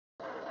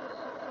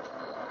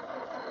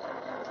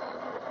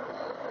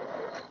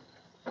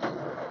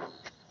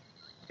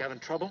You having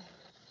trouble?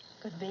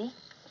 Could be.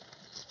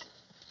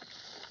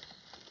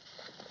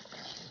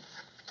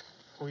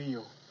 Who are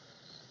you?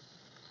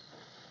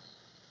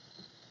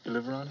 You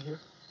live around here?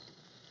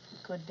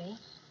 Could be. You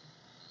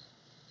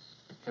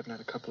haven't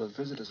had a couple of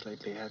visitors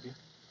lately, have you?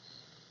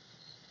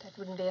 That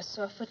wouldn't be a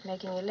sore foot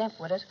making you limp,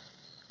 would it?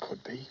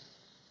 Could be.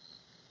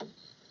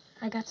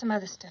 I got some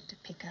other stuff to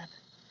pick up.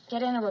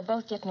 Get in or we'll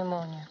both get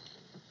pneumonia.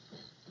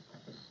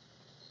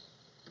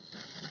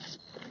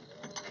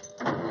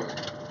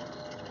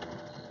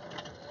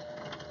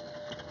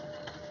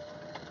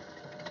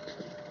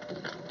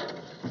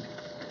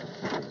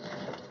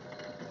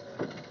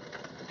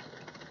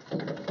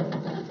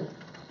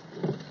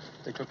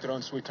 They took their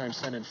own sweet time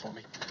sending for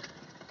me.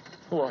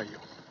 Who are you?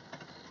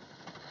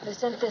 They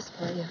sent this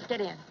for you.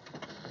 Get in.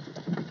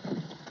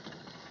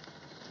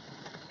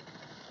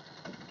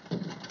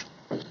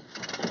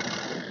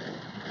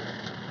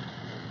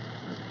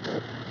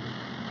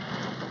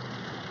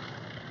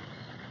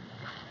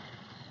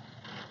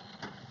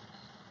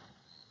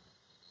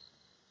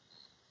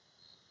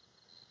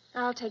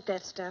 I'll take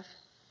that stuff.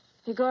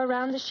 You go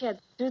around the shed,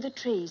 through the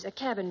trees, a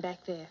cabin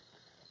back there.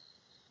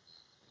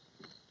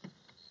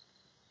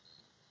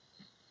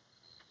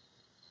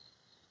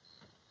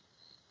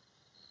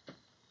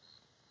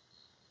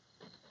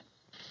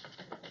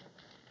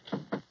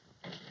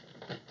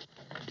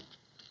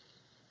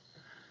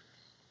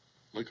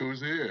 Look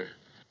who's here.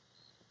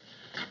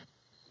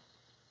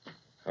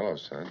 Hello,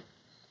 son.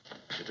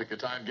 You took your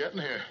time getting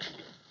here.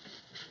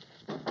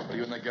 What are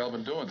you and that gal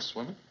been doing,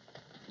 swimming?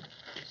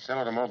 Sell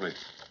her to Mobley,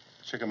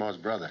 Chicamaw's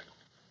brother.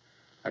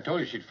 I told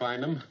you she'd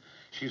find him.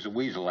 She's a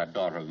weasel, that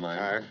daughter of mine.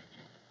 Tired?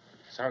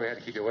 Sorry we had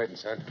to keep you waiting,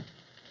 son.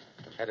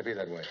 Had to be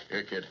that way.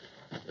 Here, kid.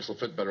 This'll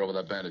fit better over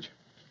that bandage.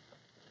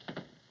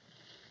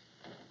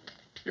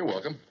 You're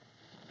welcome.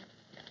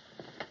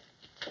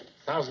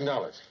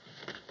 $1,000.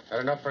 That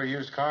enough for a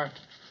used car?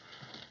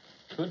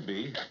 Could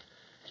be.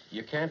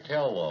 You can't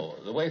tell,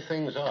 though. The way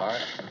things are,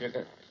 you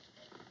can...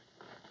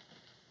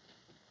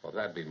 Well,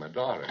 that'd be my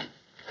daughter.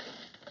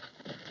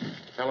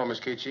 Hello, Miss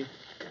Keechie.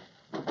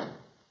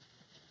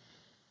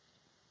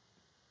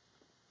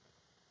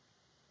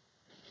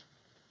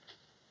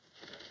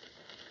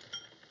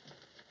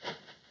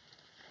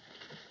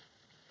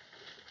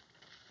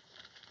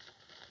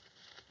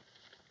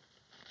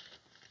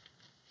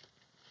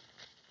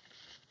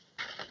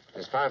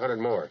 There's 500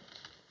 more.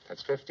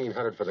 That's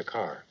 1,500 for the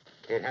car.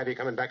 Can't have you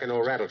coming back into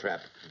a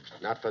rattletrap.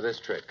 Not for this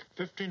trick.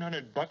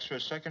 $1,500 for a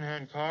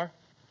second-hand car?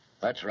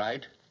 That's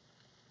right.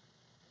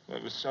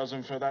 Whoever sells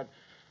them for that,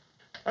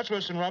 that's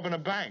worse than robbing a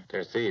bank.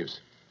 They're thieves.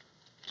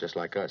 Just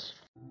like us.